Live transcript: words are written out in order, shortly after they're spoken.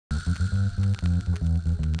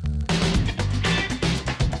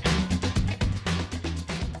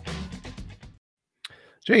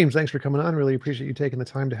James, thanks for coming on. Really appreciate you taking the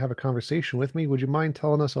time to have a conversation with me. Would you mind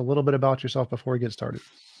telling us a little bit about yourself before we get started?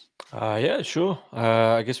 Yeah, sure.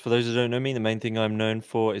 I guess for those who don't know me, the main thing I'm known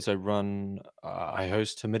for is I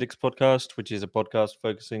host Hamidic's podcast, which is a podcast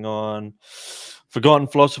focusing on forgotten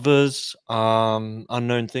philosophers,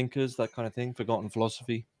 unknown thinkers, that kind of thing, forgotten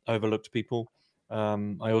philosophy, overlooked people.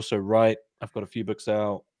 I also write. I've got a few books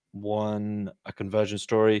out. One, a conversion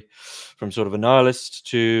story from sort of a nihilist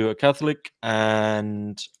to a Catholic,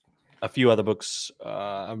 and a few other books,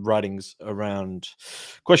 writings around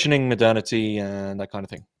questioning modernity and that kind of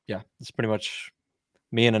thing. Yeah, it's pretty much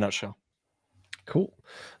me in a nutshell. Cool.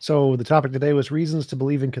 So the topic today was reasons to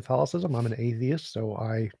believe in Catholicism. I'm an atheist, so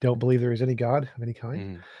I don't believe there is any God of any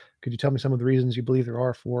kind. Mm. Could you tell me some of the reasons you believe there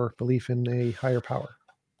are for belief in a higher power?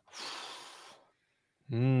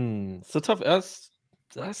 So tough.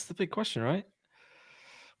 That's the big question, right?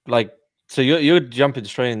 Like, so you're jumping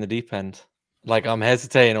straight in the deep end. Like, I'm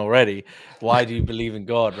hesitating already. Why do you believe in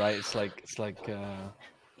God? Right? Why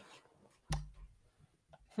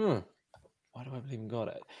do I believe in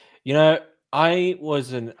God? You know,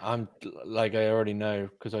 I'm like, I already know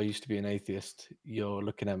because I used to be an atheist. You're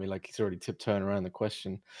looking at me like he's already tiptoeing around the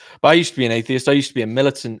question. But I used to be an atheist. I used to be a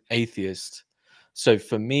militant atheist. So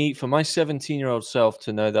for me, for my 17-year-old self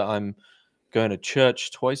to know that I'm going to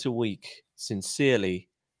church twice a week sincerely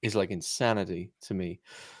is like insanity to me.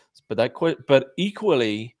 But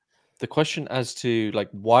equally, the question as to like,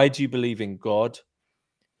 why do you believe in God?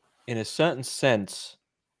 In a certain sense,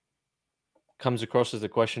 comes across as the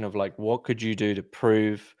question of like, what could you do to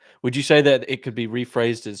prove? Would you say that it could be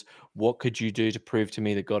rephrased as, what could you do to prove to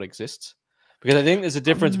me that God exists? Because I think there's a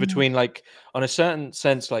difference between, like, on a certain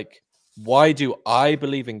sense, like, why do I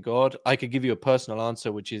believe in God? I could give you a personal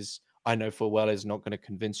answer, which is, I know full well is not going to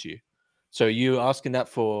convince you. So are you asking that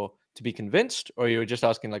for to be convinced, or you're just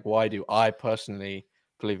asking like, why do I personally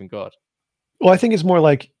believe in God? Well, I think it's more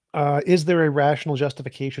like, is there a rational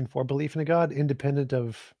justification for belief in a God, independent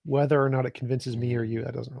of whether or not it convinces me or you?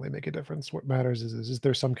 That doesn't really make a difference. What matters is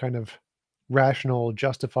there some kind of rational,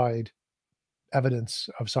 justified evidence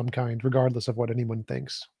of some kind, regardless of what anyone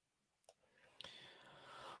thinks?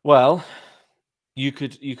 Well, you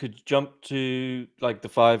could jump to like the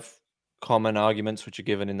 5 common arguments which are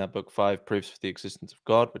given in that book, 5 proofs for the existence of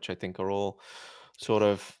God, which I think are all sort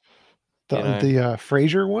of, you know, The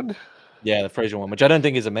Fraser one? yeah, the Fraser one, which I don't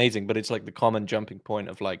think is amazing, but it's like the common jumping point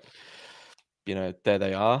of like, there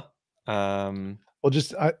they are. Well,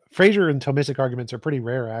 just Fraser and Thomistic arguments are pretty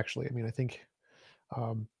rare, actually. I mean, I think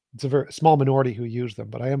it's a very small minority who use them,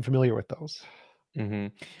 but I am familiar with those.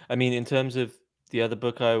 I mean, in terms of the other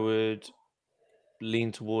book I would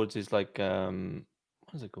lean towards is like,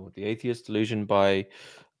 what is it called? The Atheist Delusion by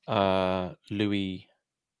Louis.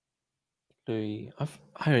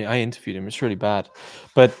 I interviewed him. It's really bad,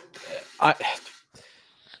 but I.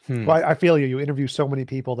 Well, I feel you. You interview so many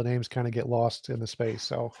people, the names kind of get lost in the space.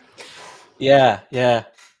 So, Yeah.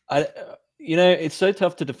 It's so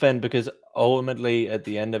tough to defend because ultimately, at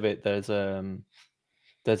the end of it, there's a.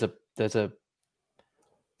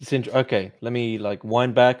 Okay, let me like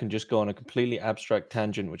wind back and just go on a completely abstract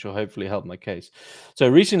tangent, which will hopefully help my case. So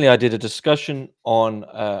recently, I did a discussion on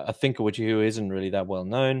a thinker who isn't really that well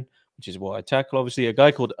known, which is what I tackle. Obviously, a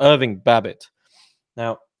guy called Irving Babbitt.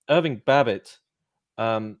 Now, Irving Babbitt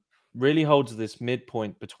really holds this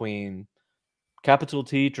midpoint between capital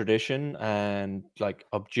T tradition and like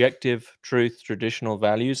objective truth, traditional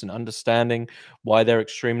values, and understanding why they're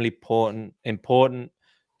extremely important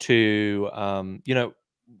to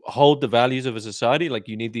hold the values of a society. Like,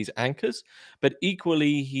 you need these anchors, but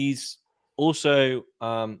equally he's also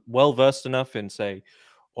well versed enough in, say,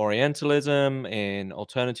 Orientalism, in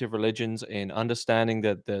alternative religions, in understanding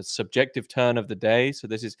that the subjective turn of the day. So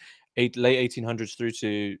this is late 1800s through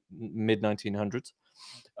to mid 1900s.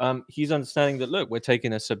 He's understanding that, look, we're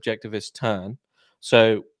taking a subjectivist turn.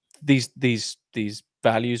 So these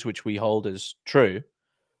values which we hold as true,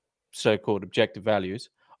 so-called objective values,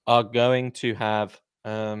 are going to have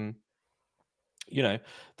the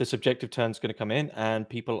subjective turn's going to come in, and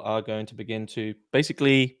people are going to begin to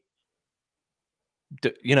basically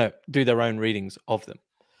do their own readings of them.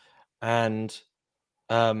 And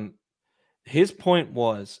his point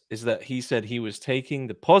is that he said he was taking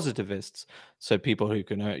the positivists, so people who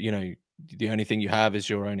can, the only thing you have is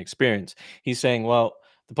your own experience. He's saying, well,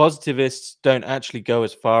 the positivists don't actually go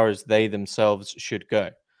as far as they themselves should go.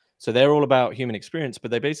 So they're all about human experience, but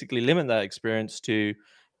they basically limit that experience to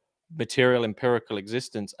material empirical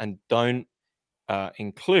existence and don't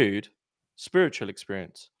include spiritual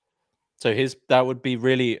experience. So that would be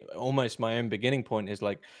really almost my own beginning point, is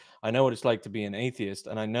like, I know what it's like to be an atheist,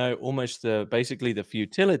 and I know almost basically the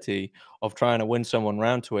futility of trying to win someone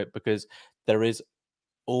round to it, because there is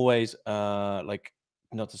always, like,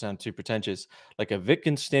 not to sound too pretentious, like a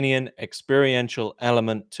Wittgensteinian experiential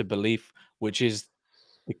element to belief, which is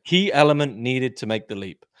the key element needed to make the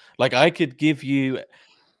leap. Like, I could give you,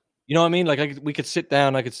 you know what I mean? Like, we could sit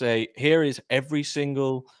down, I could say, here is every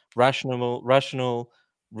single rational,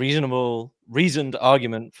 reasonable, reasoned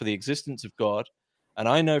argument for the existence of God. And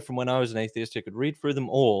I know from when I was an atheist, I could read through them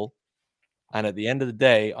all. And at the end of the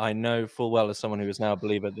day, I know full well, as someone who is now a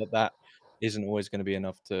believer, that that isn't always going to be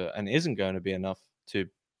enough to, and isn't going to be enough to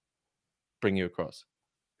bring you across.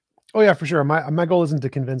 Oh yeah, for sure. My goal isn't to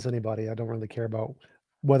convince anybody. I don't really care about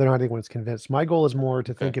whether or not anyone's convinced. My goal is more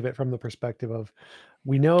to Okay. think of it from the perspective of,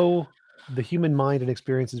 we know the human mind and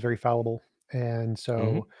experience is very fallible, and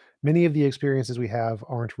so many of the experiences we have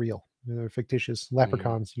aren't real. They're fictitious.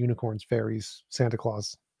 Leprechauns, unicorns, fairies, Santa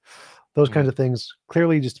Claus, those kinds of things,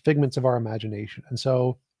 clearly just figments of our imagination. And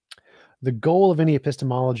so the goal of any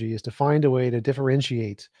epistemology is to find a way to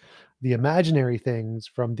differentiate the imaginary things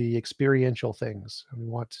from the experiential things. And we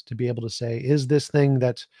want to be able to say, is this thing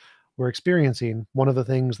that we're experiencing one of the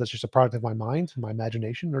things that's just a product of my mind, my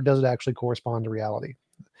imagination, or does it actually correspond to reality?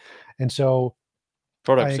 And so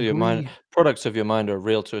I agree. Products of your mind are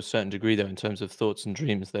real to a certain degree, though, in terms of thoughts and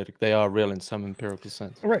dreams. They are real in some empirical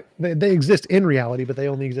sense. Right. They exist in reality, but they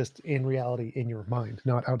only exist in reality in your mind,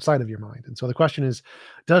 not outside of your mind. And so the question is,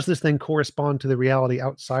 does this thing correspond to the reality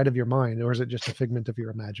outside of your mind, or is it just a figment of your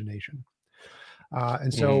imagination?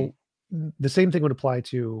 And so the same thing would apply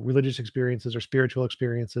to religious experiences or spiritual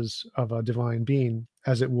experiences of a divine being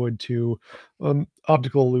as it would to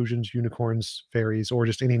optical illusions, unicorns, fairies, or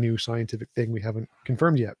just any new scientific thing we haven't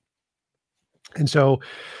confirmed yet. And so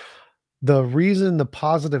the reason the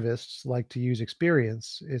positivists like to use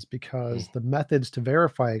experience is because the methods to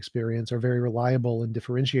verify experience are very reliable in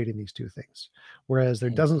differentiating these two things, whereas there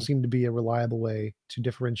doesn't seem to be a reliable way to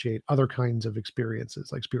differentiate other kinds of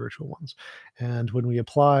experiences, like spiritual ones. And when we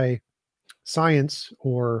apply science,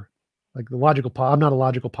 or like I'm not a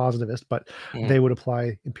logical positivist, but they would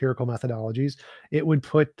apply empirical methodologies, it would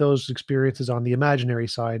put those experiences on the imaginary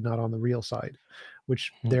side, not on the real side,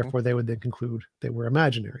 which therefore they would then conclude they were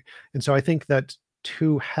imaginary. And so I think that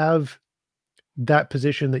to have that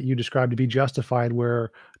position that you described to be justified,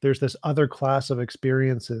 where there's this other class of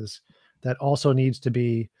experiences that also needs to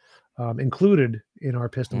be included in our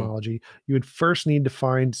epistemology, you would first need to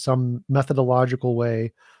find some methodological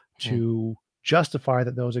way to justify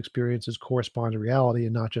that those experiences correspond to reality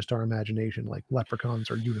and not just our imagination, like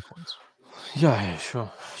leprechauns or unicorns. Yeah,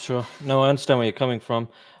 sure. No, I understand where you're coming from.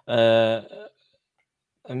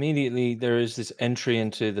 Immediately, there is this entry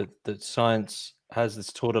into that science has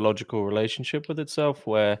this tautological relationship with itself,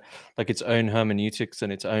 where like its own hermeneutics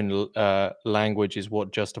and its own language is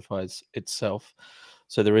what justifies itself.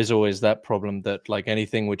 So there is always that problem that, like,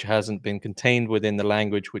 anything which hasn't been contained within the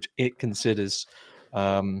language which it considers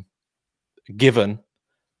given,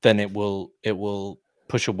 then it will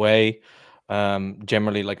push away.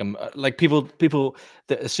 Generally, like people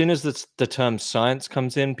that as soon as the term science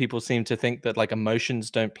comes in, people seem to think that like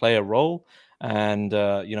emotions don't play a role. And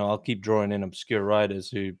I'll keep drawing in obscure writers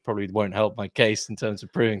who probably won't help my case in terms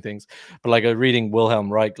of proving things, but like I'm reading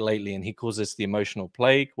Wilhelm Reich lately, and he calls this the emotional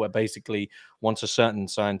plague, where basically once a certain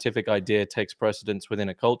scientific idea takes precedence within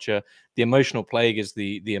a culture, the emotional plague is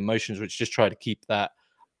the emotions which just try to keep that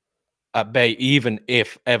at bay, even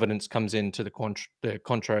if evidence comes into the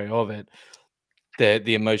contrary of it.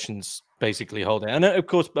 The emotions basically hold it. And of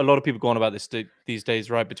course, a lot of people go on about this these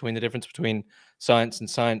days, right? Between the difference between science and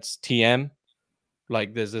science TM,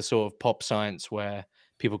 like there's this sort of pop science where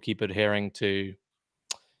people keep adhering to,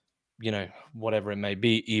 whatever it may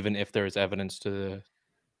be, even if there is evidence to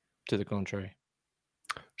the contrary.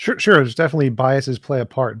 Sure, there's definitely biases play a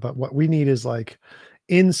part, but what we need is, like,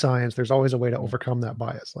 in science, there's always a way to overcome that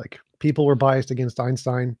bias. Like, people were biased against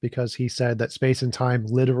Einstein because he said that space and time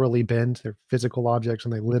literally bend. They're physical objects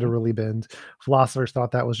and they literally bend. Philosophers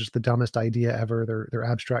thought that was just the dumbest idea ever. They're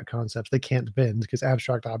abstract concepts. They can't bend because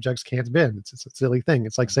abstract objects can't bend. It's a silly thing.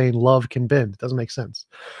 It's like saying love can bend. It doesn't make sense.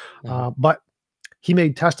 But he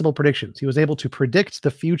made testable predictions. He was able to predict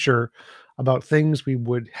the future about things we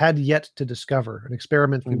had yet to discover, an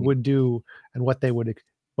experiment we would do, and what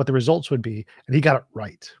the results would be, and he got it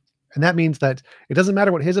right. And that means that it doesn't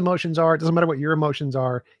matter what his emotions are, it doesn't matter what your emotions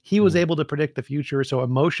are. He was able to predict the future, so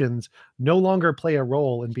emotions no longer play a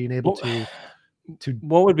role in being able to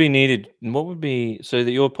what would be needed? So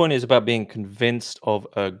that your point is about being convinced of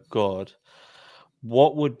a God.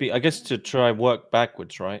 what would be, I guess, to try work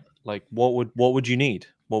backwards, right? Like, what would you need?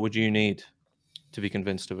 What would you need to be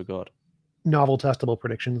convinced of a god? Novel testable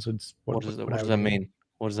predictions is What does that what what I does would that need. mean?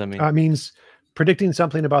 What does that mean? It means predicting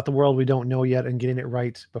something about the world we don't know yet and getting it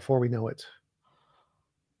right before we know it.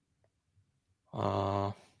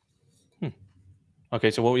 Uh, hmm.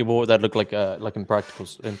 Okay, so what would that look like in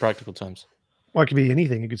practical terms? Well, it could be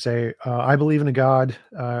anything. You could say, I believe in a God.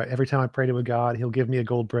 Every time I pray to a God, he'll give me a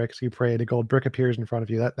gold brick. So you pray, and a gold brick appears in front of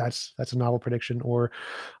you. That's a novel prediction. Or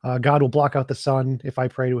God will block out the sun if I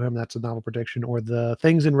pray to him. That's a novel prediction. Or the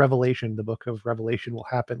things in Revelation, the book of Revelation, will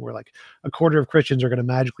happen where like a quarter of Christians are going to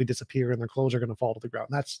magically disappear and their clothes are going to fall to the ground.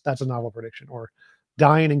 That's a novel prediction. Or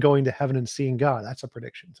dying and going to heaven and seeing God. That's a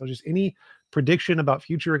prediction. So just any prediction about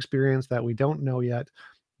future experience that we don't know yet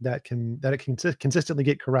that it can consistently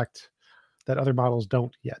get correct that other models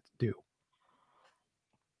don't yet do.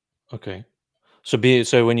 Okay. So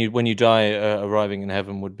when you die, arriving in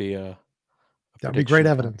heaven would be a That would be great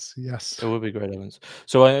prediction for. evidence. Yes. It would be great evidence.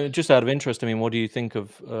 So, just out of interest, I mean, what do you think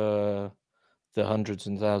of the hundreds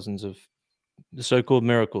and thousands of the so-called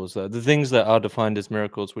miracles, the things that are defined as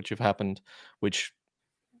miracles, which have happened, which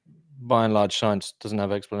by and large science doesn't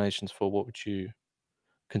have explanations for? What would you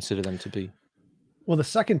consider them to be? Well, the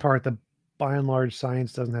second part, the by and large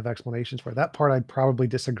science doesn't have explanations for that part, I'd probably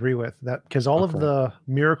disagree with that because all of Okay. the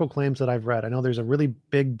miracle claims that I've read, I know there's a really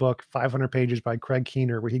big book, 500 pages by Craig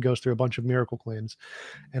Keener, where he goes through a bunch of miracle claims.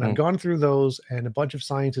 And I've Mm, gone through those, and a bunch of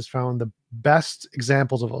scientists found the best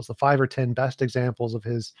examples of those, the 5 or 10 best examples of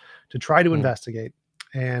his to try to mm, investigate.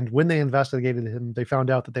 And when they investigated him, they found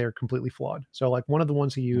out that they are completely flawed. So, like one of the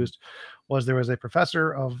ones he mm, used was there was a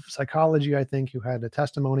professor of psychology, I think, who had a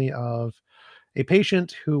testimony of a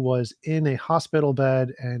patient who was in a hospital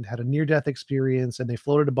bed and had a near death experience, and they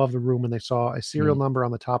floated above the room and they saw a serial mm, number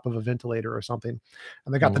on the top of a ventilator or something,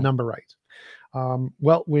 and they got the mm, number right.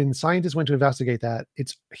 Well, when scientists went to investigate that,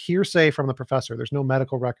 it's hearsay from the professor. There's no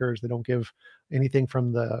medical records. They don't give anything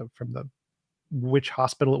from the which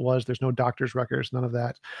hospital it was. There's no doctor's records, none of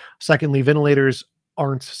that. Secondly, ventilators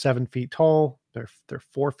aren't 7 feet tall. They're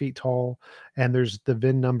 4 feet tall, and there's the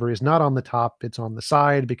VIN number is not on the top. It's on the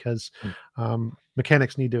side because mm,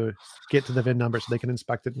 mechanics need to get to the VIN number so they can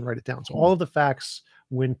inspect it and write it down. So all mm, of the facts,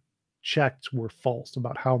 when checked, were false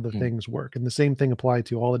about how the mm, things work, and the same thing applied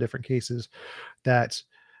to all the different cases that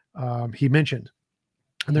he mentioned.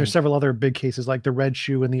 And there's mm, several other big cases like the red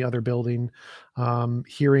shoe in the other building,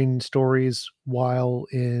 hearing stories while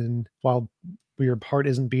your heart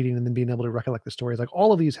isn't beating and then being able to recollect the stories. Like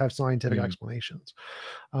all of these have scientific mm, explanations.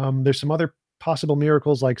 There's some other possible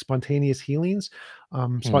miracles like spontaneous healings.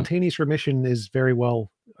 mm, Spontaneous remission is very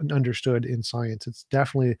well understood in science. It's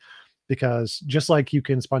definitely because just like you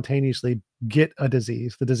can spontaneously get a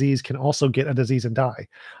disease, the disease can also get a disease and die.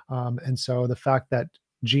 And so the fact that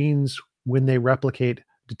genes, when they replicate,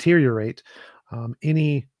 deteriorate,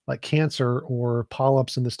 any like cancer or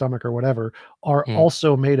polyps in the stomach or whatever are mm,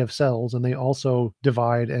 also made of cells and they also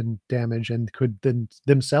divide and damage and could then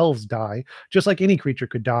themselves die, just like any creature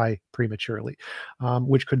could die prematurely,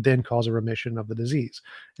 which could then cause a remission of the disease.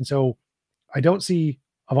 And so I don't see,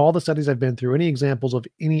 of all the studies I've been through, any examples of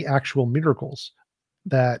any actual miracles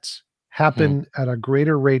that mm. happen at a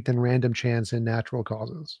greater rate than random chance and natural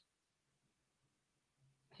causes.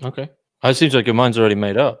 Okay. It seems like your mind's already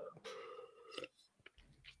made up.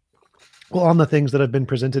 Well, on the things that have been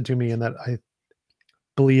presented to me and that I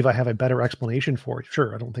believe I have a better explanation for,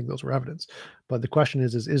 sure, I don't think those were evidence. But the question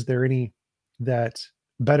is there any that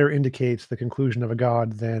better indicates the conclusion of a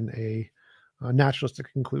God than a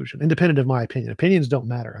naturalistic conclusion, independent of my opinion? Opinions don't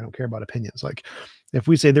matter. I don't care about opinions. Like if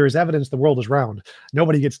we say there is evidence the world is round,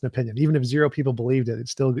 nobody gets an opinion. Even if 0 people believed it,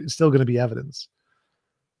 it's still going to be evidence.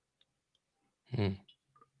 Mm,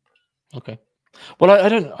 okay. Well, I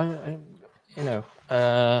don't, you know,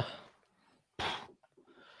 I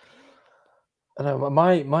don't know,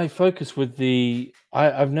 my focus with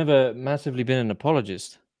I've never massively been an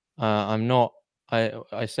apologist. I'm not.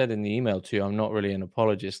 I said in the email to you, I'm not really an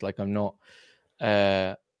apologist. Like I'm not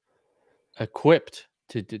uh, equipped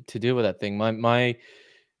to deal with that thing. My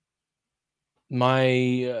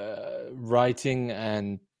writing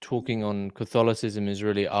and talking on Catholicism is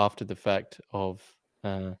really after the fact of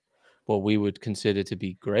uh, what we would consider to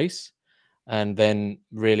be grace, and then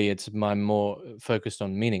really it's my more focused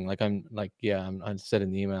on meaning. Like I'm like, yeah, I said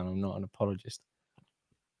in the email, I'm not an apologist.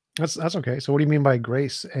 That's okay. So what do you mean by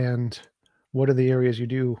grace, and what are the areas you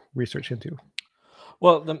do research into?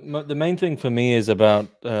 Well, the main thing for me is about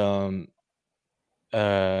God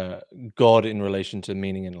in relation to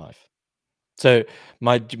meaning in life. So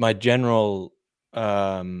my general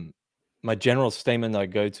um my general statement that I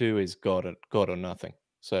go to is God or nothing.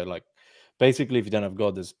 So like, basically, if you don't have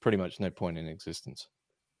God, there's pretty much no point in existence.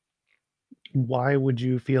 Why would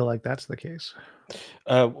you feel like that's the case?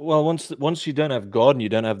 Well, once you don't have God and you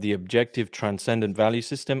don't have the objective transcendent value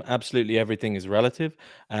system, absolutely everything is relative,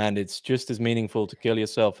 and it's just as meaningful to kill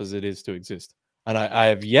yourself as it is to exist. And I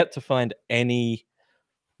have yet to find any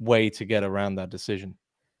way to get around that decision.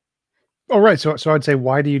 Oh, right. So I'd say,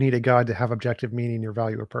 why do you need a God to have objective meaning or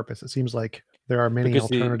value or purpose? It seems like there are many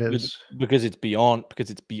alternatives. Because it's beyond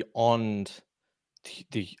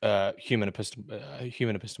the human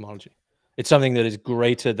epistemology. It's something that is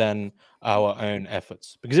greater than our own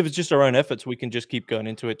efforts. Because if it's just our own efforts, we can just keep going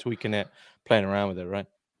into it, tweaking it, playing around with it, right?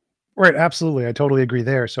 Right, absolutely. I totally agree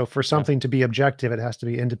there. So for Yeah. something to be objective, it has to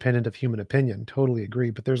be independent of human opinion. Totally agree.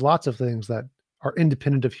 But there's lots of things that are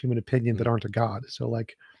independent of human opinion that aren't a God. So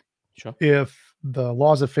like Sure. if the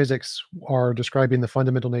laws of physics are describing the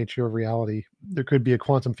fundamental nature of reality, there could be a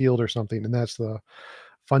quantum field or something, and that's the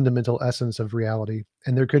fundamental essence of reality.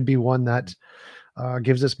 And there could be one that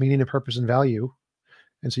gives us meaning and purpose and value.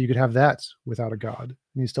 And so you could have that without a God,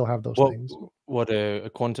 and you still have those What things. what a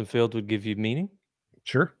quantum field would give you meaning?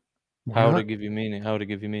 Sure. Why How would it not? give you meaning? How would it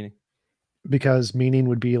give you meaning? Because meaning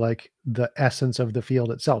would be like the essence of the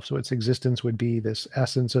field itself. So its existence would be this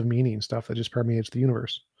essence of meaning stuff that just permeates the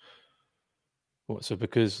universe. What, so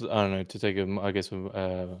because I don't know, to take I guess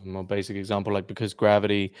a more basic example, like because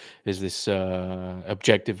gravity is this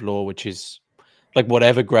objective law, which is like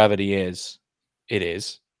whatever gravity is, it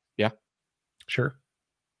is. Yeah. Sure.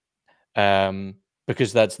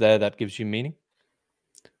 Because that's there, that gives you meaning.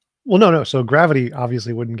 Well, no. So gravity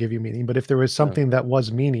obviously wouldn't give you meaning, but if there was No. something that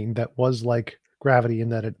was meaning, that was like gravity in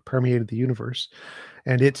that it permeated the universe,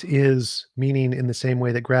 and it is meaning in the same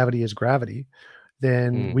way that gravity is gravity,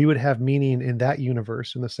 then Mm. we would have meaning in that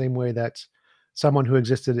universe in the same way that someone who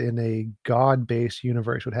existed in a God-based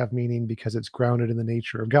universe would have meaning because it's grounded in the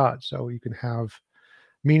nature of God. So you can have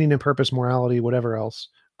meaning and purpose, morality, whatever else,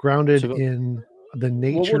 grounded So in the what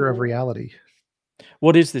nature of reality.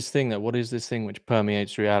 what is this thing that what is this thing which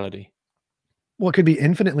permeates reality? Well, it could be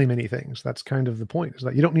infinitely many things. That's kind of the point, is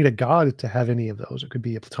that you don't need a God to have any of those. It could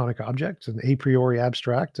be a platonic object, an a priori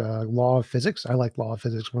abstract, law of physics. I like law of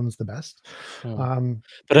physics one's the best. Oh.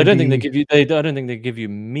 But I Could don't think they be, give you they I don't think they give you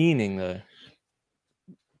meaning though.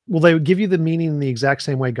 well, they would give you the meaning in the exact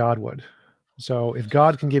same way God would. So if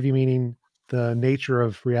God can give you meaning, the nature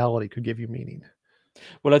of reality could give you meaning.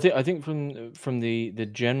 Well, I think from the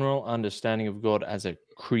general understanding of God as a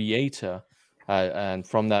creator, and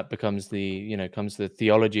from that becomes comes the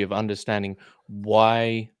theology of understanding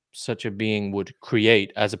why such a being would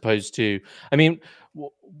create, as opposed to, I mean,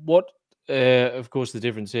 what of course the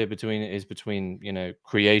difference here between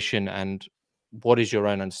creation and what is your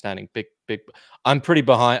own understanding. Big. I'm pretty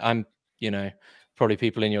behind. You know probably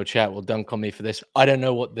people in your chat will dunk on me for this. I don't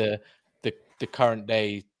know what the current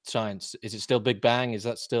day science is. It still Big Bang? Is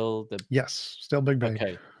that still the Yes, still Big Bang.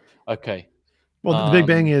 okay? Okay. Well, the Big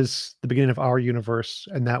Bang Um. is the beginning of our universe,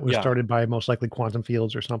 and that was Yeah. started by most likely quantum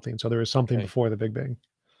fields or something. So there was something Okay. before the Big Bang.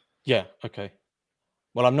 Yeah. Okay.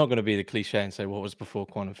 Well, I'm not going to be the cliche and say what was before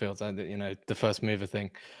quantum fields. The first mover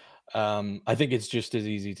thing. I think it's just as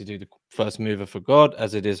easy to do the first mover for God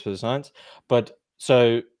as it is for the science. But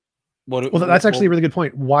so Well, that's what actually a really good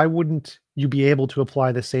point. Why wouldn't you be able to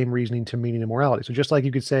apply the same reasoning to meaning and morality? So just like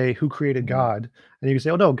you could say, "Who created Mhm. God?" and you could say,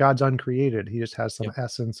 "Oh no, God's uncreated. He just has some Yeah.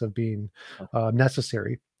 essence of being uh,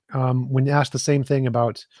 necessary." When you ask the same thing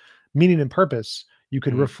about meaning and purpose, you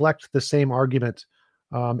could mhm. reflect the same argument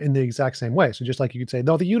in the exact same way. So just like you could say,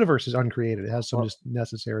 "No, the universe is uncreated. It has some Well, just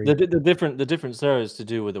necessary." the difference there is to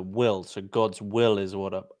do with a will. So God's will is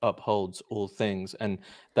what upholds all things, and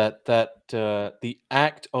the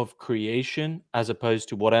act of creation, as opposed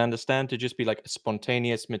to what I understand to just be like a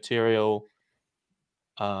spontaneous material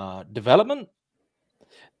development.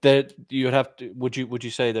 That you would have to. Would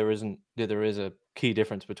you say there is a key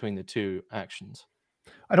difference between the two actions?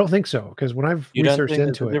 I don't think so, because when I've You don't researched think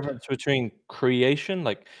there's a into it, difference between creation,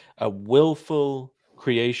 like a willful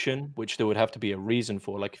creation, which there would have to be a reason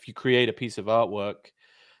for? Like if you create a piece of artwork,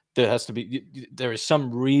 there has to be there is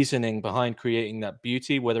some reasoning behind creating that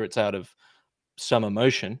beauty, whether it's out of some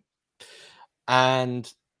emotion,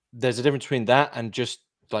 and there's a difference between that and just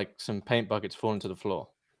like some paint buckets falling to the floor.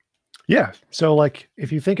 yeah. So like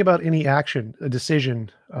if you think about any action, a decision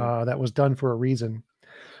Yeah. that was done for a reason,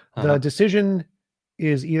 the Uh-huh. decision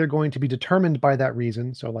is either going to be determined by that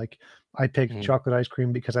reason. So, like, I picked Mhm. chocolate ice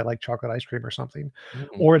cream because I like chocolate ice cream or something, Mhm.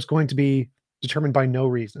 or it's going to be determined by no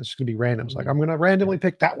reason. It's just going to be random. It's like Mhm. I'm going to Yeah, randomly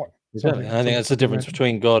pick that one. exactly. And I think that's the Something difference random.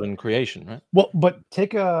 between God and creation, right? Well, but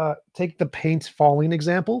take the paint falling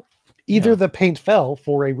example. Either Yeah. the paint fell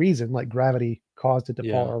for a reason, like gravity caused it to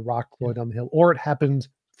fall, Yeah. or a rock rolling down the hill, or it happened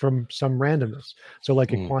from some randomness. So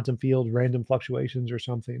like a Mm. quantum field, random fluctuations or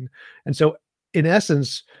something. And so in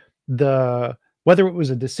essence, the whether it was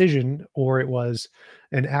a decision or it was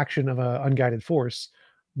an action of an unguided force,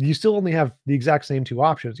 you still only have the exact same two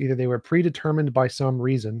options. Either they were predetermined by some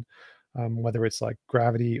reason, whether it's like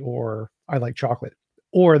gravity or I like chocolate,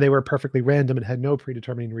 or they were perfectly random and had no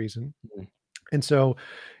predetermining reason. Mm. And so,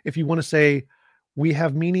 if you want to say we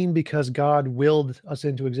have meaning because God willed us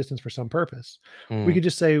into existence for some purpose, we Mm. could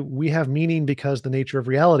just say we have meaning because the nature of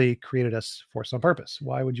reality created us for some purpose.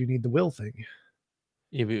 Why would you need the will thing?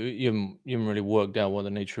 Yeah, but you haven't really worked out what the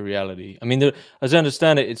nature of reality. I mean, as I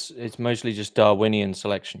understand it, it's mostly just Darwinian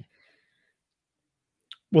selection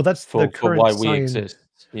Well, that's the for current why we science. exist.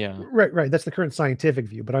 Yeah. Right, right. That's the current scientific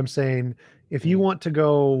view. But I'm saying if you Mm. want to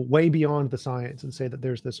go way beyond the science and say that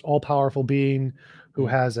there's this all-powerful being who Mm.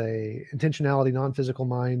 has a intentionality, non-physical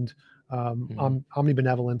mind, Mm.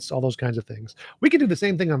 omnibenevolence, all those kinds of things, we can do the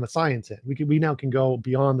same thing on the science end. We now can go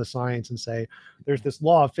beyond the science and say there's this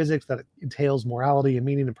law of physics that entails morality and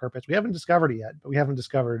meaning and purpose. We haven't discovered it yet, but we haven't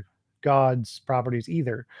discovered God's properties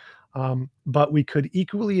either. But we could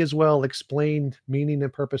equally as well explain meaning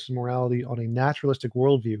and purpose and morality on a naturalistic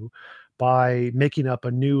worldview by making up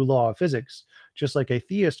a new law of physics, just like a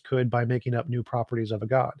theist could by making up new properties of a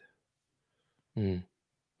god. Mm.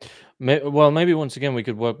 Well, maybe once again we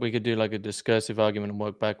could do like a discursive argument and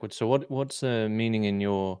work backwards. So what's meaning in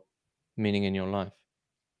your life?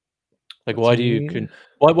 Like What's why do you meaning?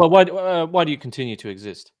 why do you continue to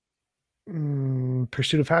exist?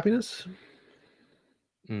 Pursuit of happiness.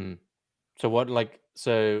 Mm. So what like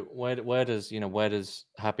so where does where does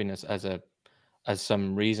happiness as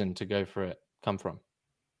some reason to go for it come from?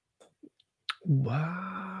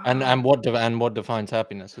 Wow. And what defines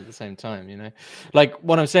happiness at the same time, you know? Like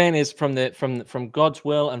what I'm saying is from God's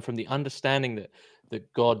will and from the understanding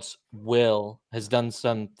that God's will has done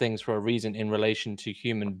some things for a reason in relation to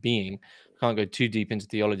human being. Can't go too deep into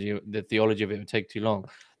theology. The theology of it would take too long.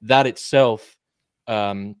 That itself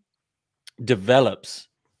um, develops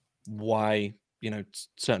why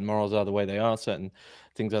certain morals are the way they are, certain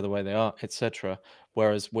things are the way they are, etc.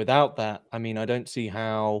 Whereas without that, I mean, I don't see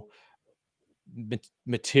how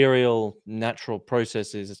material natural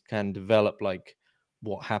processes can develop like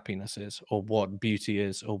what happiness is or what beauty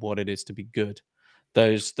is or what it is to be good.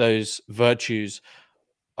 Those virtues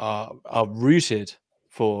are rooted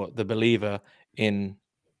for the believer in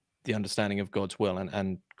the understanding of God's will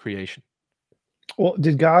and creation. Well,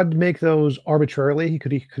 did God make those arbitrarily? He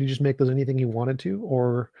could he just make those anything he wanted to,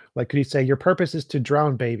 or like could he say your purpose is to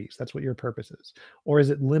drown babies? That's what your purpose is, or is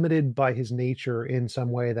it limited by his nature in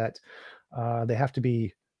some way that they have to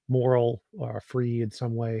be moral or free in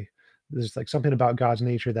some way? There's like something about God's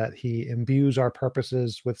nature that he imbues our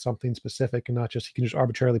purposes with something specific, and not just he can just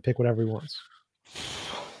arbitrarily pick whatever he wants.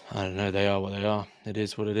 I don't know. They are what they are. It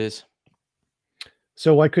is what it is.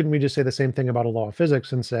 So why couldn't we just say the same thing about a law of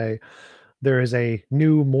physics and say there is a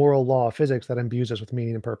new moral law of physics that imbues us with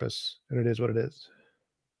meaning and purpose, and it is what it is?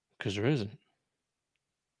 Because there isn't.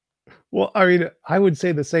 Well, I mean, I would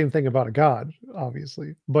say the same thing about a god,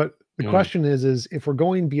 obviously. But the Mm, question is if we're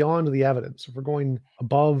going beyond the evidence, if we're going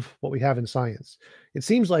above what we have in science, it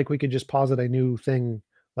seems like we could just posit a new thing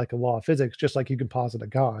like a law of physics, just like you can posit a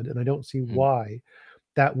god. And I don't see mm, why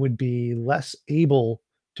that would be less able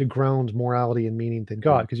to ground morality and meaning than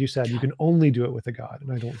God. mm. Because you said you can only do it with a god,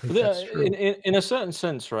 and I don't think But, that's true. in a certain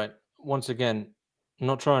sense, right? Once again,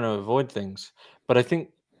 not trying to avoid things, but I think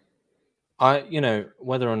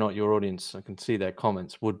whether or not your audience, I can see their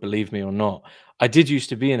comments, would believe me or not. I did used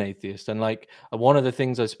to be an atheist, and like one of the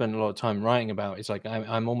things I spent a lot of time writing about is like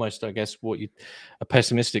I'm almost, I guess, a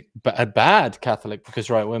pessimistic, a bad Catholic because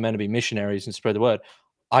right, we're meant to be missionaries and spread the word.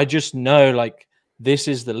 I just know like this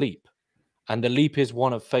is the leap, and the leap is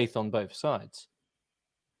one of faith on both sides.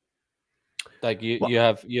 Like Well, you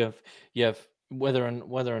have whether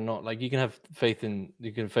or not like you can have faith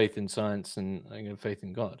in science and you can have faith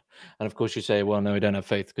in God, and of course you say, well, no, we don't have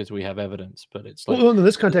faith because we have evidence, but it's like, well, in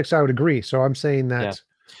this context, I would agree. So I'm saying yeah, that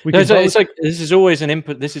we no, could it's both. like this is always an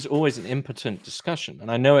input. This is always an impotent discussion, and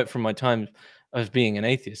I know it from my time of being an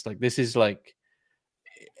atheist. Like this is like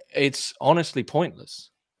it's honestly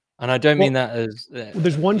pointless, and I don't mean Well, that as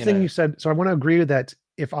there's one thing you said. So I want to agree with that.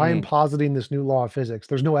 If I am mm, positing this new law of physics,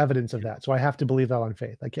 there's no evidence of that. So I have to believe that on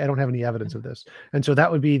faith. Like I don't have any evidence of this. And so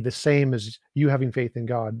that would be the same as you having faith in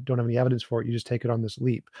God. Don't have any evidence for it. You just take it on this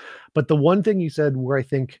leap. But the one thing you said where I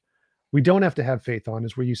think we don't have to have faith on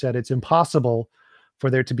is where you said it's impossible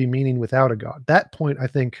for there to be meaning without a God. That point, I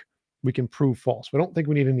think we can prove false. We don't think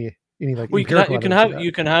we need any any like Well, empirical evidence of that.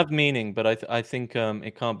 you can have meaning, but I think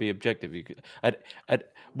it can't be objective. You could, at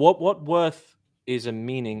what worth is a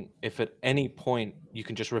meaning if at any point you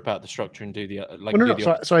can just rip out the structure and do the Well, no, do no. the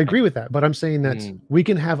So opposite I thing? agree with that, but I'm saying that Mm, we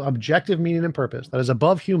can have objective meaning and purpose that is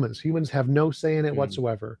above humans. Humans have no say in it mm,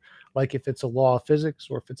 whatsoever. Like if it's a law of physics,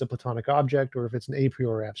 or if it's a platonic object, or if it's an a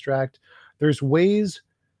priori abstract, there's ways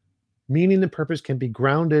meaning and purpose can be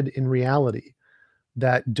grounded in reality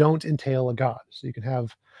that don't entail a god. So you can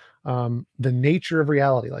have the nature of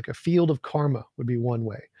reality, like a field of karma would be one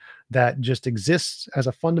way that just exists as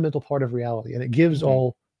a fundamental part of reality, and it gives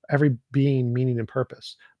mm, every being meaning and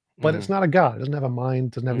purpose. But it's mm. not a god. It doesn't have a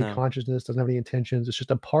mind, doesn't have any No. consciousness, doesn't have any intentions. It's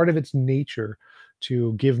just a part of its nature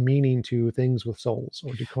to give meaning to things with souls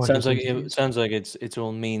or to conscious entities. Sounds like it's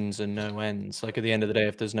all means and no ends. Like at the end of the day,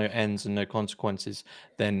 if there's no ends and no consequences,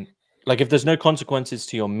 then like if there's no consequences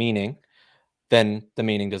to your meaning, then the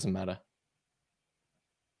meaning doesn't matter.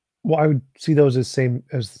 Well, I would see those as same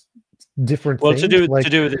as different Well, things. to Like,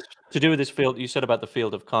 do with this field, you said about the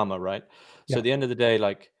field of karma, right? So yeah, at the end of the day,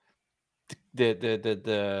 like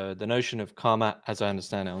the notion of karma, as I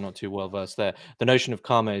understand it, I'm not too well versed there. The notion of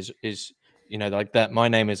karma is like that. My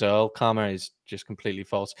name is Earl. Karma is just completely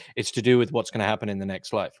false. It's to do with what's going to happen in the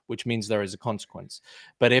next life, which means there is a consequence.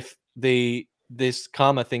 But if this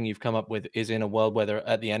karma thing you've come up with is in a world where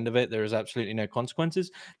at the end of it there is absolutely no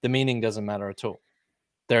consequences, the meaning doesn't matter at all.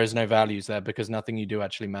 There is no values there because nothing you do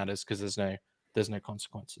actually matters because there's no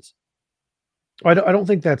consequences. I don't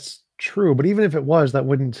think that's true, but even if it was, that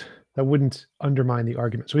wouldn't undermine the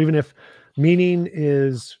argument. So even if meaning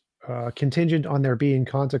is contingent on there being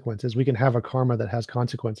consequences, we can have a karma that has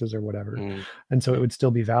consequences or whatever, Mm, and so it mm, would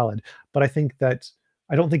still be valid. But I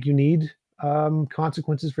don't think you need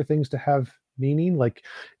consequences for things to have meaning. Like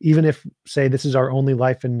even if, say, this is our only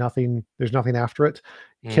life and there's nothing after it,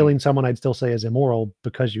 mm. killing someone I'd still say is immoral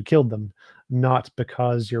because you killed them, not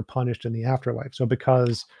because you're punished in the afterlife. So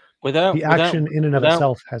because the Without action in and of without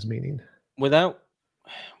itself has meaning. without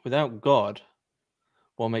without God,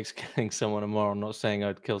 what makes killing someone immoral? I'm not saying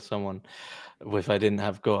I'd kill someone if I didn't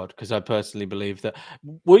have God, because I personally believe that.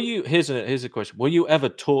 Were you? Here's a question. Were you ever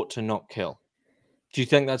taught to not kill? Do you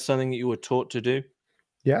think that's something that you were taught to do, like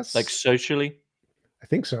Yes, socially? I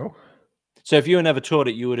think so. So if you were never taught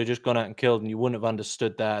it, you would have just gone out and killed, and you wouldn't have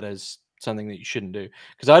understood that as something that you shouldn't do.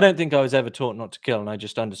 Because I don't think I was ever taught not to kill, and I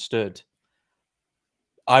just understood.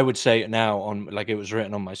 I would say it now on like it was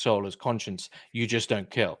written on my soul as conscience. You just don't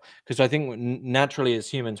kill because I think naturally as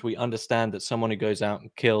humans we understand that someone who goes out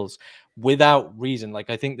and kills without reason. Like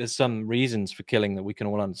I think there's some reasons for killing that we can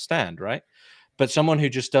all understand, right? But someone who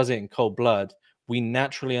just does it in cold blood, we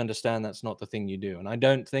naturally understand that's not the thing you do, and I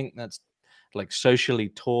don't think that's like socially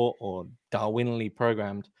taught or Darwinally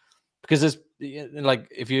programmed because like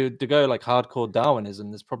if you to go like hardcore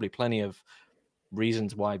Darwinism, there's probably plenty of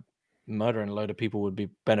reasons why murdering a load of people would be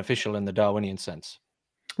beneficial in the Darwinian sense.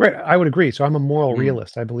 Right, I would agree. So I'm a moral Mm.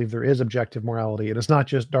 realist. I believe there is objective morality, and it's not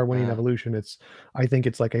just Darwinian Uh, evolution. I think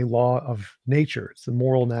it's like a law of nature. It's the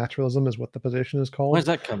moral naturalism is what the position is called. Where's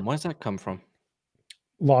that come from?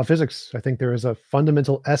 Law of physics. I think there is a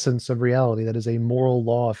fundamental essence of reality that is a moral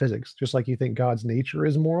law of physics. Just like you think God's nature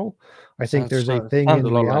is moral, I think there's a thing in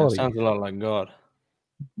reality, Sounds a lot like God.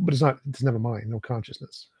 but it's not. It's never mind. No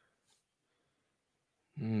consciousness.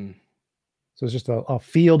 Mm. So it's just a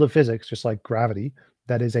field of physics, just like gravity,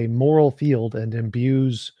 that is a moral field and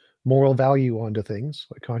imbues moral value onto things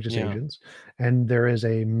like conscious Yeah. agents. And there is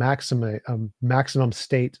a maximum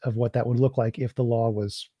state of what that would look like if the law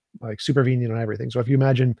was like supervenient on everything. So if you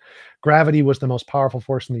imagine gravity was the most powerful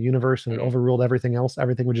force in the universe and it Mm. overruled everything else,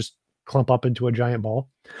 everything would just clump up into a giant ball.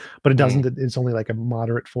 But it Mm. doesn't. It's only like a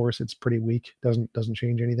moderate force. It's pretty weak. Doesn't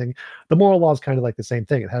change anything. The moral law is kind of like the same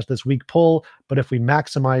thing. It has this weak pull, but if we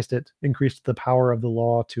maximized it, increased the power of the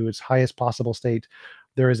law to its highest possible state,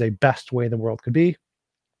 there is a best way the world could be.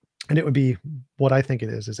 And it would be what I think it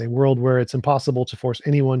is a world where it's impossible to force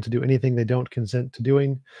anyone to do anything they don't consent to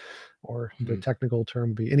doing, or the Mm. technical term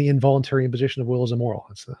would be any involuntary imposition of will is immoral.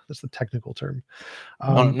 That's the technical term.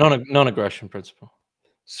 Um, Non-aggression principle.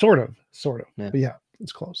 sort of. Yeah. But yeah,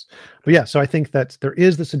 it's close. But yeah, so I think that there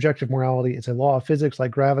is the subjective morality. It's a law of physics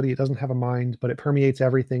like gravity. It doesn't have a mind, but it permeates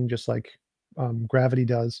everything just like gravity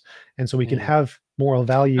does. And so we can Mm. have moral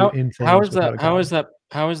value in things without a god.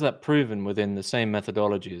 How is that proven within the same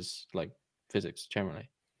methodology as like physics generally?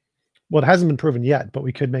 Well, it hasn't been proven yet, but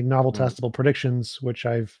we could make novel Mm. testable predictions, which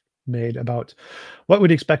I've made about what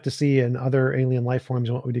we'd expect to see in other alien life forms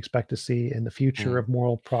and what we'd expect to see in the future Mm. of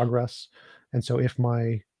moral progress. And so if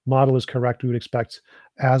my model is correct, we would expect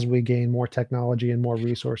as we gain more technology and more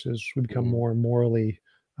resources, we become Mm. more morally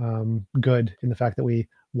good in the fact that we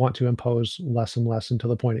want to impose less and less until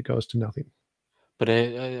the point it goes to nothing. But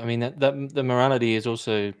I mean that the morality is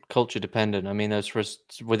also culture dependent. I mean,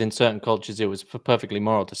 within certain cultures, it was perfectly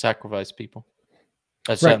moral to sacrifice people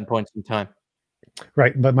at Right. certain points in time.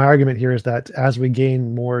 Right. But my argument here is that as we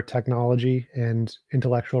gain more technology and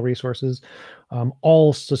intellectual resources,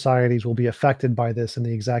 all societies will be affected by this in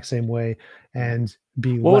the exact same way and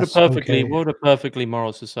be less okay. What would a perfectly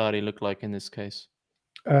moral society look like in this case?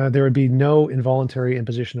 There would be no involuntary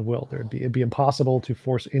imposition of will. It'd be impossible to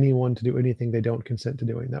force anyone to do anything they don't consent to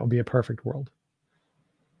doing. That would be a perfect world.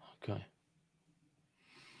 Okay.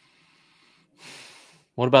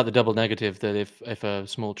 What about the double negative that if a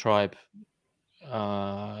small tribe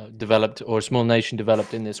developed, or a small nation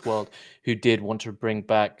developed in this world, who did want to bring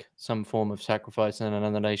back some form of sacrifice and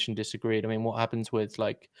another nation disagreed? I mean, what happens with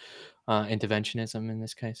like interventionism in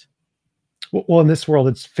this case? Well, in this world,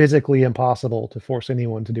 it's physically impossible to force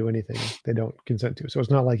anyone to do anything they don't consent to. So it's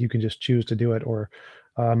not like you can just choose to do it, or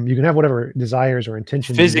you can have whatever desires or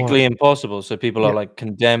intentions you want. Physically impossible, so people are Yeah. like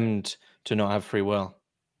condemned to not have free will.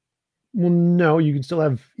 Well, no, you can still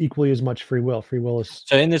have equally as much free will. Free will is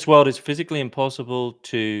So in this world, it's physically impossible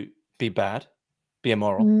to be bad, be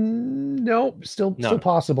immoral. no, still No,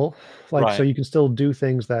 possible. Like, so right, you can still do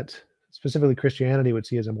things that specifically Christianity would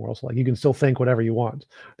see as immoral. So like you can still think whatever you want.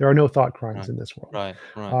 There are no thought crimes right, in this world. right,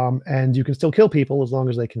 right. And you can still kill people as long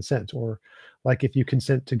as they consent. Or like if you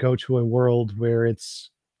consent to go to a world where it's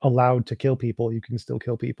allowed to kill people, you can still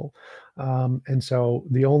kill people. And so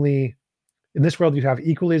the only in this world you have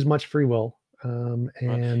equally as much free will. Right.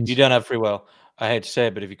 And You don't have free will. I hate to say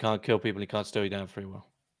it, but if you can't kill people, you can't steal, you don't have free will.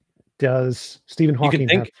 does Stephen You can Hawking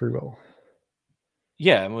have think, free will?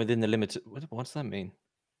 yeah, and within the limits. What does that mean?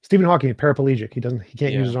 Stephen Hawking, paraplegic. He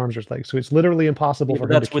can't use Yeah. his arms or his legs. So it's literally impossible Yeah, for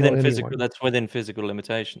but him to kill anyone. that's within physical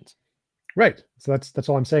limitations. Right. So that's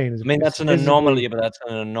all I'm saying is I mean, it's that's an anomaly, physically but that's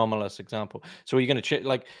an anomalous example. So are you going to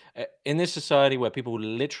like in this society where people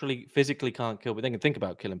literally physically can't kill, but they can think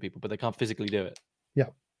about killing people, but they can't physically do it? yeah,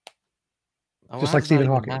 Oh, just how like does that Stephen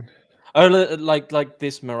even Hawking. happen? Oh, like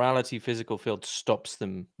this morality physical field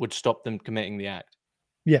would stop them committing the act,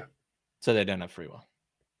 Yeah. so they don't have free will.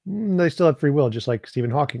 They still have free will, just like Stephen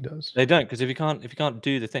Hawking does. They don't, because if you can't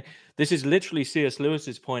do the thing, this is literally C.S.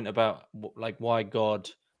 Lewis's point about like why God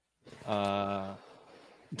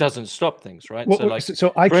doesn't stop things, right? So like,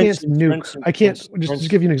 So I can't for nuke. instance, I for can't instance, for just instance,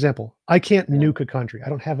 give you an example. I can't yeah, nuke a country. I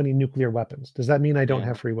don't have any nuclear weapons. Does that mean I don't yeah.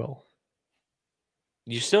 have free will?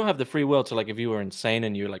 You still have the free will to, like, if you were insane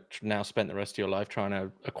and you like now spent the rest of your life trying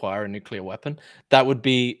to acquire a nuclear weapon, that would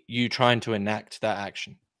be you trying to enact that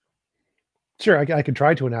action. Sure, I could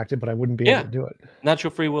try to enact it, but I wouldn't be able Yeah, to do it.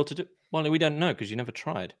 natural free will to do. Well, we don't know because you never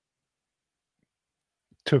tried.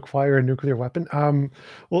 To acquire a nuclear weapon. Well,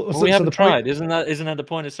 Well, we so the haven't point. tried. Isn't that the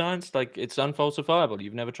point of science? Like, it's unfalsifiable.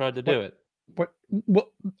 You've never tried to What do it. what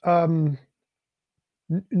um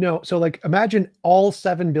no, so like imagine all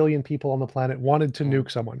 7 billion people on the planet wanted to Mm.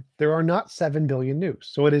 nuke someone. There are not 7 billion nukes.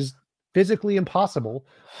 So it is physically impossible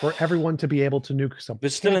for everyone to be able to nuke someone.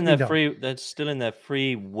 But still Can't in be their done. free That's still in their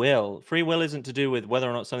free will. Free will isn't to do with whether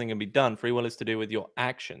or not something can be done. Free will is to do with your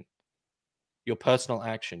action, your personal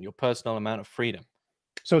action, your personal amount of freedom.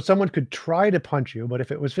 So someone could try to punch you, but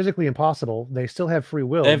if it was physically impossible, they still have free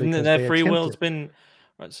will because Their they free will's attempted. been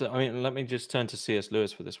right. So I mean, let me just turn to C.S.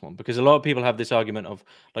 Lewis for this one, because a lot of people have this argument of,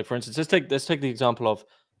 like, for instance, let's take the example of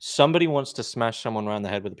somebody wants to smash someone around the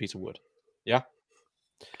head with a piece of wood. Yeah.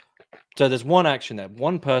 So there's one action there.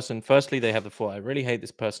 One person, firstly, they have the thought, I really hate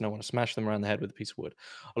this person. I want to smash them around the head with a piece of wood.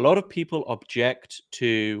 A lot of people object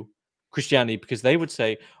to Christianity because they would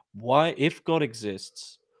say, why, if God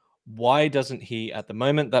exists, why doesn't he, at the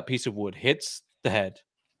moment that piece of wood hits the head,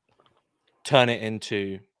 turn it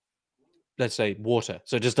into, let's say, water?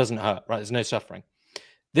 So it just doesn't hurt, right? There's no suffering.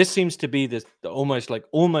 This seems to be almost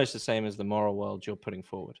the same as the moral world you're putting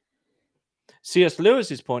forward. C.S.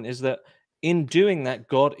 Lewis's point is that in doing that,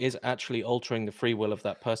 God is actually altering the free will of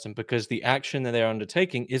that person because the action that they're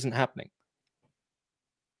undertaking isn't happening.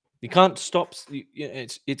 You can't stop.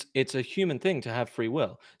 It's a human thing to have free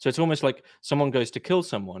will. So it's almost like someone goes to kill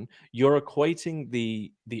someone. You're equating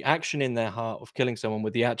the action in their heart of killing someone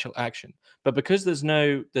with the actual action. But because there's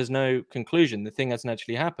no conclusion, the thing hasn't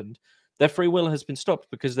actually happened. Their free will has been stopped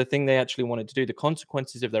because the thing they actually wanted to do, the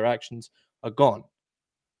consequences of their actions, are gone.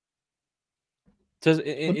 So What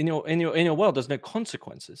in your world, there's no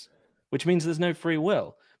consequences, which means there's no free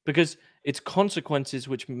will, because it's consequences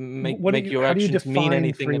which what do make you your how do you actions mean define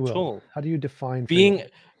anything free at will? all. How do you define free Being will?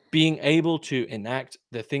 being able to enact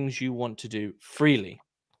the things you want to do freely.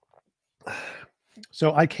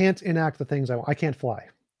 So I can't enact the things I want. I can't fly.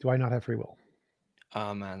 Do I not have free will?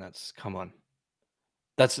 Oh man, that's come on.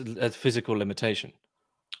 That's a physical limitation.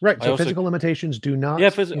 Right. So physical limitations do not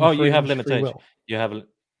infringe you have free limitation. will. You have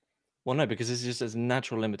well, no, because it's just a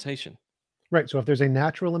natural limitation. Right. So if there's a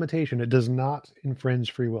natural limitation, it does not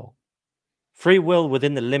infringe free will. Free will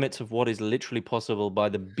within the limits of what is literally possible by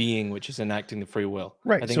the being which is enacting the free will.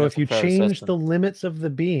 Right. So if you change the limits of the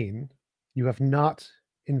being, you have not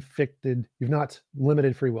you've not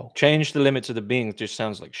limited free will. Change the limits of the being just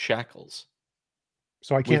sounds like shackles.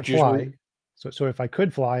 So I can't fly. So if I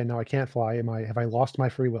could fly and now I can't fly, have I lost my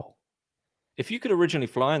free will? If you could originally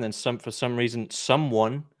fly and then for some reason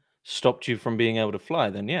someone stopped you from being able to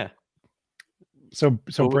fly, then yeah. So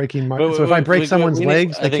breaking my so if I break someone's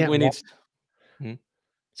legs, they can't walk.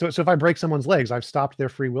 So if I break someone's legs, I've stopped their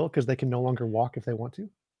free will because they can no longer walk if they want to.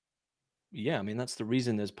 Yeah, I mean that's the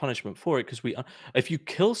reason there's punishment for it, because if you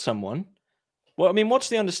kill someone, well, I mean, what's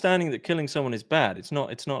the understanding that killing someone is bad? It's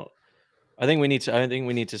not. I think we need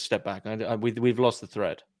to step back. We've lost the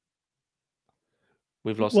thread.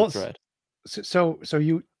 We've lost the thread. So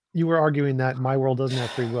you were arguing that my world doesn't have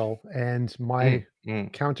free will, and my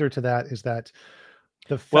counter to that is that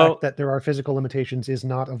the fact that there are physical limitations is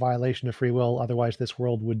not a violation of free will. Otherwise, this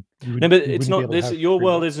world would. No, but it's not. Your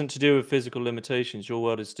world isn't to do with physical limitations. Your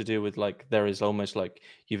world is to do with there is almost like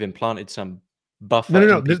you've implanted some buffer.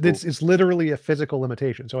 No. It's literally a physical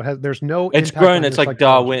limitation. So there's no. It's grown. It's like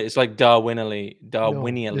Darwin. It's like Darwinially.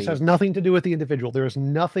 No, this has nothing to do with the individual. There is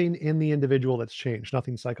nothing in the individual that's changed.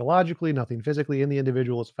 Nothing psychologically, nothing physically in the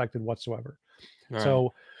individual is affected whatsoever. Right.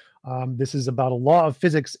 So this is about a law of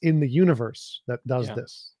physics in the universe that does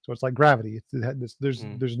this. So it's like gravity.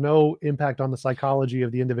 There's no impact on the psychology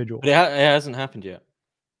of the individual. But it hasn't happened yet.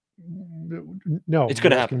 No, it's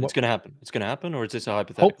going to happen. It's going to happen. It's going to happen, or is this a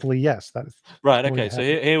hypothetical? Hopefully, yes. That is right. Okay. So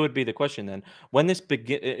here would be the question then: when this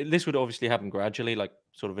this would obviously happen gradually, like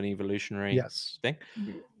sort of an evolutionary thing.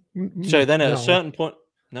 So then at a certain point,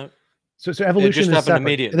 no. So evolution is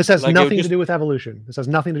separate. This has nothing to do with evolution. This has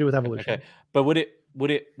nothing to do with evolution. Okay. But would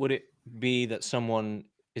it be that someone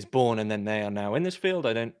is born and then they are now in this field?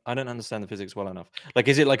 I don't understand the physics well enough. Like,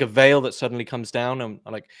 is it like a veil that suddenly comes down and,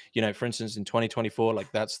 like, you know, for instance, in 2024,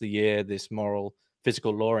 like that's the year this moral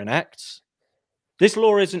physical law enacts? This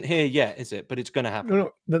law isn't here yet, is it? But it's going to happen.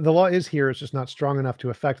 No, the law is here. It's just not strong enough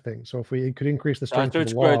to affect things. So if we could increase the strength of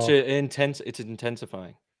the law, it's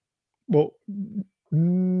intensifying. Well,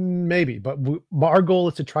 maybe, but our goal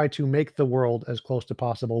is to try to make the world as close to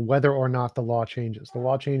possible, whether or not the law changes. The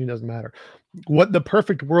law changing doesn't matter. What the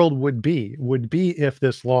perfect world would be if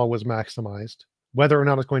this law was maximized. Whether or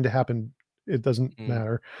not it's going to happen, it doesn't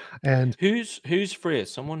matter. And who's freer?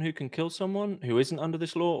 Someone who can kill someone who isn't under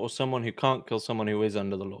this law, or someone who can't kill someone who is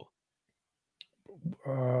under the law?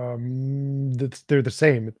 They're the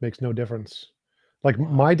same. It makes no difference. Like,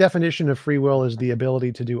 my definition of free will is the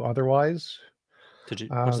ability to do otherwise. What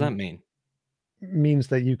does that mean? Means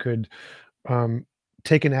that you could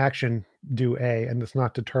take an action, do A, and it's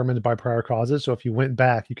not determined by prior causes. So if you went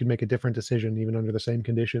back, you could make a different decision even under the same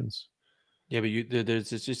conditions. Yeah, but there's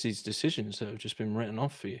just these decisions that have just been written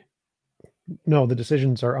off for you. No, the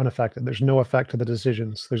decisions are unaffected. There's no effect to the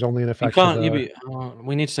decisions. There's only an effect.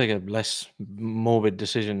 We need to take a less morbid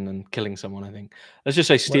decision than killing someone, I think. Let's just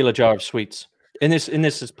say steal a jar of sweets. In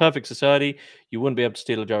this perfect society, you wouldn't be able to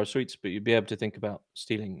steal a jar of sweets, but you'd be able to think about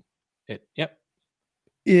stealing it. Yep.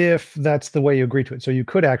 If that's the way you agree to it. So you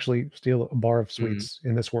could actually steal a bar of sweets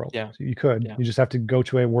in this world. Yeah. So you could. Yeah. You just have to go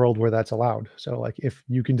to a world where that's allowed. So, like, if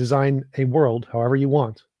you can design a world however you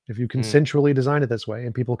want, if you consensually design it this way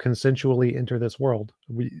and people consensually enter this world,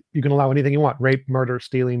 you can allow anything you want: rape, murder,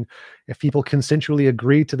 stealing. If people consensually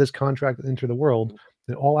agree to this contract and enter the world,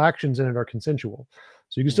 then all actions in it are consensual.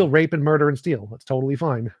 So you can still rape and murder and steal. That's totally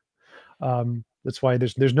fine. That's why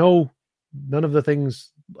there's none of the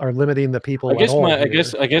things are limiting the people.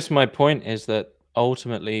 I guess my point is that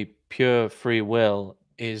ultimately pure free will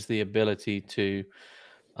is the ability to,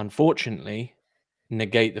 unfortunately,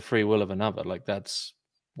 negate the free will of another. Like, that's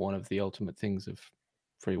one of the ultimate things of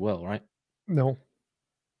free will, right? No,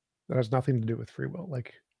 that has nothing to do with free will.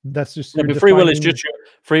 Like, that's just free will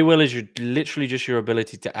is literally just your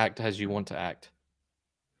ability to act as you want to act.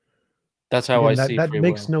 That's how I see that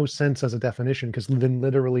makes no sense as a definition, because then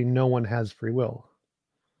literally no one has free will.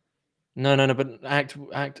 No, but act.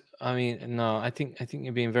 I mean, no, I think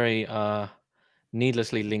you're being very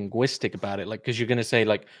needlessly linguistic about it. Like, because you're going to say,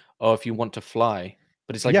 like, oh, if you want to fly,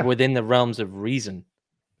 but it's like within the realms of reason.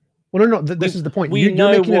 Well, no, this is the point. You're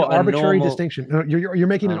making an arbitrary distinction. No, you're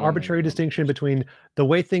making an arbitrary distinction between the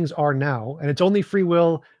way things are now, and it's only free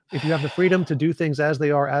will if you have the freedom to do things as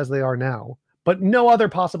they are now. but no other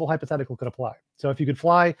possible hypothetical could apply. So if you could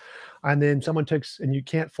fly, and then someone takes, and you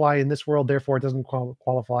can't fly in this world, therefore it doesn't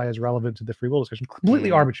qualify as relevant to the free will discussion.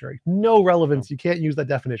 Completely arbitrary, no relevance. You can't use that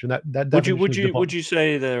definition. That definition is debunked. Would you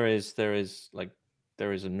say there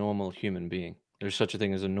is a normal human being? There's such a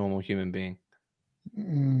thing as a normal human being?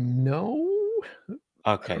 No.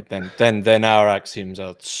 Okay, then our axioms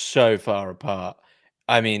are so far apart.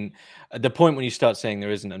 I mean, the point when you start saying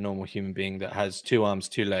there isn't a normal human being that has 2 arms,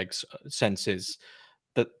 2 legs, senses,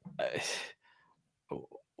 that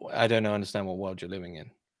I don't understand what world you're living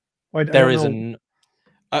in. I don't know.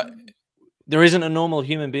 There isn't a normal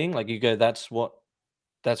human being. Like you go, that's what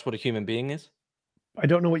a human being is. I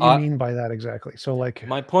don't know what you mean by that exactly. So like,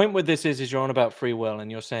 my point with this is you're on about free will,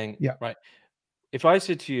 and you're saying, yeah, right. If I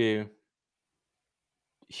said to you,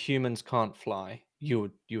 humans can't fly,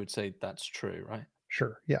 you would say that's true, right?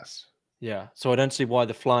 Sure. Yes. Yeah. So I don't see why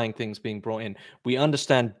the flying thing's being brought in. We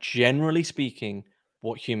understand, generally speaking,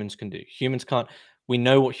 what humans can do. Humans can't. We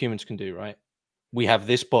know what humans can do, right? We have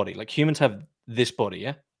this body. Like humans have this body,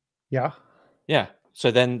 yeah. Yeah. Yeah.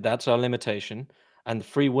 So then that's our limitation, and the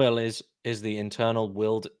free will is the internal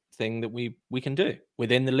willed thing that we can do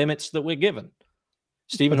within the limits that we're given.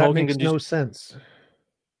 Stephen Hawking makes can just... no sense.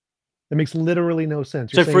 It makes literally no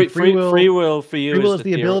sense. You're saying free will for you is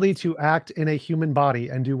the ability to act in a human body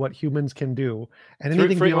and do what humans can do, and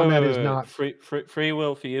anything beyond that is not free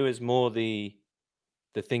will for you. Is more the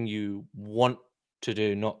thing you want to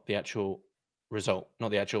do, not the actual result,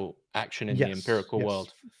 not the actual action in the empirical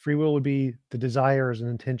world. Free will would be the desires and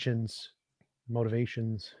intentions,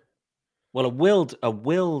 motivations. Well, a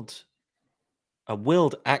willed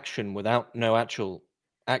action without no actual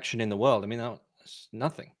action in the world. I mean, that's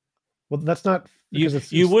nothing. Well, that's not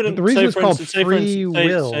because you wouldn't. The reason it's called free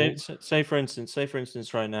will. Say for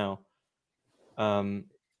instance, right now,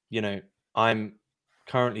 you know, I'm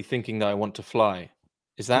currently thinking that I want to fly.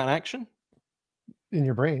 Is that an action in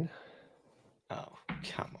your brain? Oh,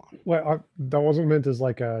 come on. Well, that wasn't meant as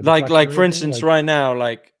like a like for instance, right now,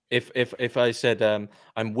 like if I said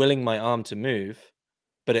I'm willing my arm to move,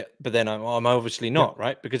 but then I'm obviously not,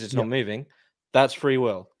 right? Because it's not moving. That's free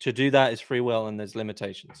will. To do that is free will, and there's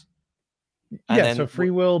limitations. And so free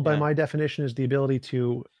will, by my definition, is the ability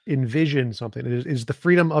to envision something. It is the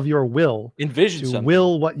freedom of your will to something.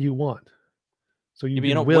 Will what you want. So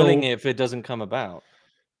you're not willing it if it doesn't come about.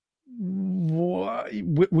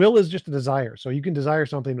 Will is just a desire, so you can desire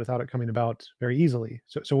something without it coming about very easily.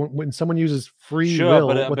 So when someone uses free will,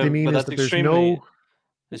 what they mean is that there's no.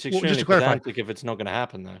 It's extremely pedantic if it's not going to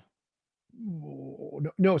happen, though.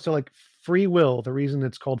 No, so like free will, the reason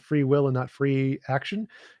it's called free will and not free action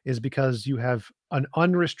is because you have an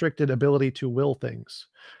unrestricted ability to will things.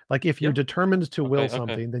 Like if you're determined to will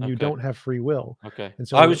something, then you don't have free will. Okay. And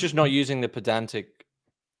so I was just not using the pedantic.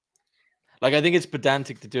 Like I think it's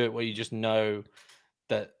pedantic to do it where you just know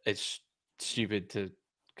that it's stupid to,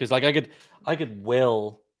 because like I could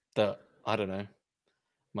will that, I don't know.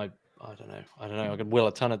 I could will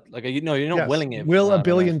a ton of, like, you're not willing it. Will $1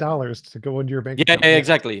 billion to go into your bank account. Yeah,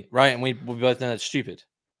 exactly. Right. And we both know that's stupid.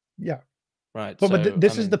 Yeah. Right. But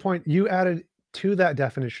this is the point you added to that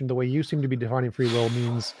definition. The way you seem to be defining free will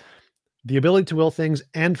means the ability to will things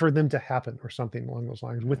and for them to happen or something along those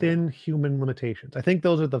lines within human limitations. I think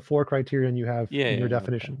those are the 4 criterion you have in your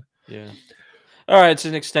definition. Okay. Yeah. All right. It's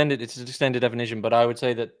an extended definition, but I would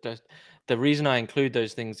say that the reason I include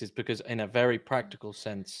those things is because in a very practical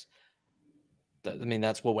sense, I mean,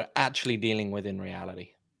 that's what we're actually dealing with in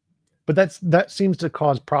reality. But that seems to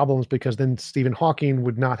cause problems, because then Stephen Hawking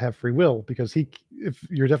would not have free will, because if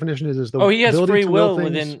your definition is the he has free will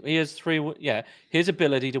within, he has his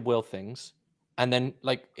ability to will things, and then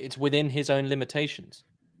like it's within his own limitations.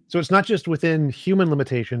 So it's not just within human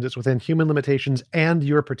limitations, it's within human limitations and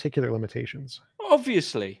your particular limitations.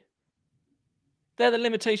 Obviously. They're the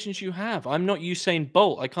limitations you have. I'm not Usain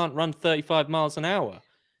Bolt. I can't run 35 miles an hour.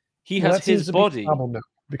 He has his body. Problem now,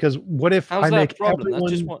 because what if I make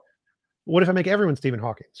everyone? What if I make everyone Stephen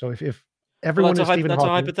Hawking? So if everyone is Stephen Hawking, that's a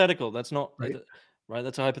hypothetical. That's not right.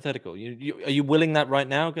 That's a hypothetical. Are you willing that right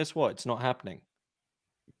now? Guess what? It's not happening.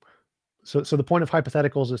 So the point of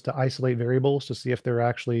hypotheticals is to isolate variables to see if they're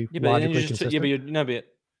actually logically consistent.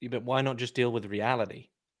 But why not just deal with reality?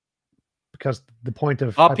 Because the point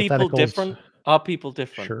of are people different? Are people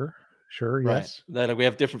different? Sure, yes. That we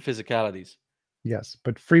have different physicalities. Yes,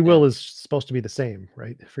 but free will is supposed to be the same,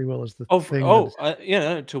 right? Free will is the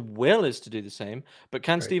thing. To will is to do the same. But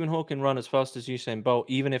can Stephen Hawking run as fast as Usain Bolt,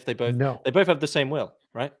 even if they both have the same will,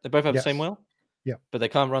 right? They both have the same will. Yeah, but they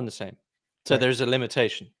can't run the same. So there's a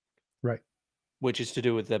limitation, right? Which is to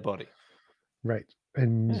do with their body, right?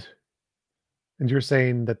 And And you're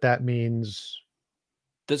saying that that means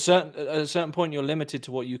That at a certain point you're limited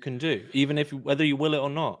to what you can do, even if whether you will it or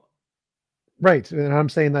not. right, and I'm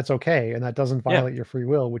saying that's okay, and that doesn't Yeah, violate your free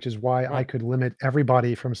will, which is why I right. could limit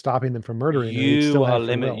everybody from stopping them from murdering, and they'd You still are have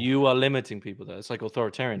free will. you are limiting people there. It's like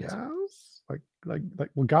authoritarianism. Yes, like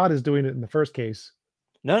well, God is doing it in the first case,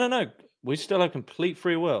 No, no, no. We still have complete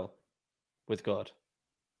free will with God.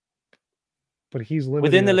 but He's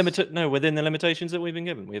Within limiting the us, within the limitations that we've been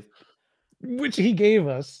given. We have which He gave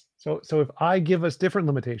us. So if I give us different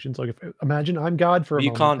limitations, like if imagine I'm God for a but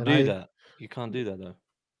you moment, can't and do I that. You can't do that though.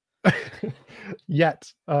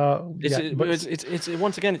 yet, It's yet, but it's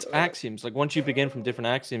once again it's axioms. Like once you begin from different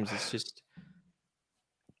axioms, it's just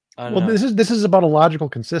I don't well, know. this is about a logical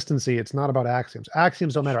consistency. It's not about axioms.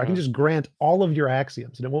 Axioms don't matter. I can Sure. just grant all of your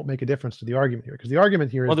axioms, and it won't make a difference to the argument here, because the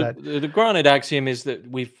argument here Well, is that the granted axiom is that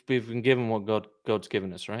we've been given what God's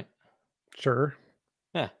given us, right? sure,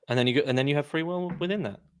 Yeah, and then you have free will within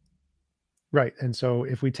that. right, and so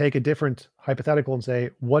if we take a different hypothetical and say,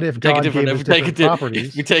 what if We take a God different gave us different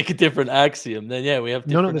if we properties? take a different axiom, then yeah, we have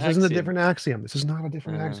No, different this isn't a different axioms. axiom. This is not a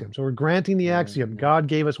different Uh, axiom. So we're granting the axiom. yeah. God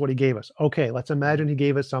gave us what He gave us. Okay, let's imagine He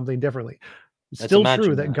gave us something differently. It's Let's still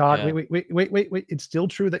true imagine that that. God. Yeah, Wait. It's still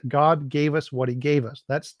true that God gave us what He gave us.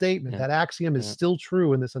 That statement, yeah, that axiom, is yeah. still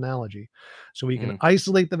true in this analogy. So we can Mm,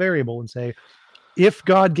 isolate the variable and say, if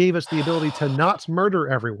God gave us the ability to not murder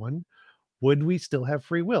everyone, would we still have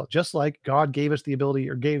free will? Just like God gave us the ability,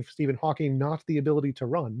 or gave Stephen Hawking not the ability to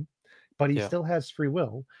run, but he yeah, still has free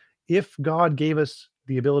will. If God gave us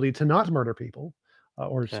the ability to not murder people,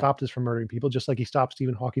 or yeah, stopped us from murdering people, just like he stopped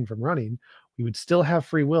Stephen Hawking from running, we would still have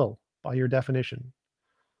free will by your definition.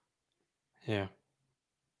 yeah,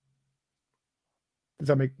 Does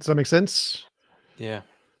that make sense? yeah.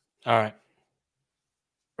 All right.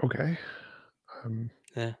 Okay. Um,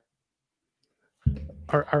 Yeah.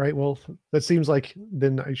 all right. Well, that seems like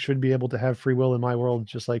then I should be able to have free will in my world,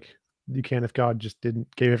 just like you can if God just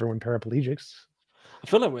didn't gave everyone paraplegics. I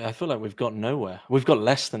feel like we've got nowhere. We've got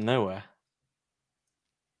less than nowhere.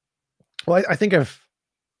 Well, I think I've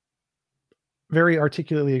very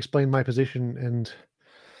articulately explained my position and the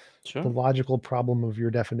Sure. logical problem of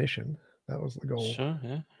your definition. That was the goal. Sure.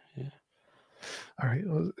 Yeah. Yeah. All right.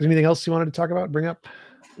 Well, is there anything else you wanted to talk about? Bring up?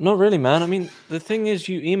 Not really, man. I mean, the thing is,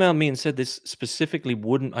 you emailed me and said this specifically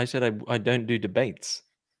wouldn't. I said I don't do debates,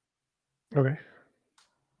 Okay.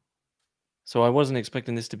 so I wasn't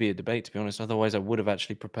expecting this to be a debate. To be honest, otherwise I would have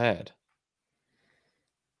actually prepared.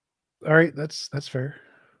 All right. That's fair.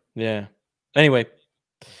 Yeah. Anyway,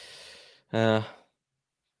 uh,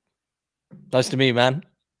 nice to meet you, man.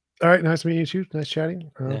 All right. Nice meeting you too. Nice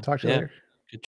chatting. Yeah. Talk to you Yeah. later.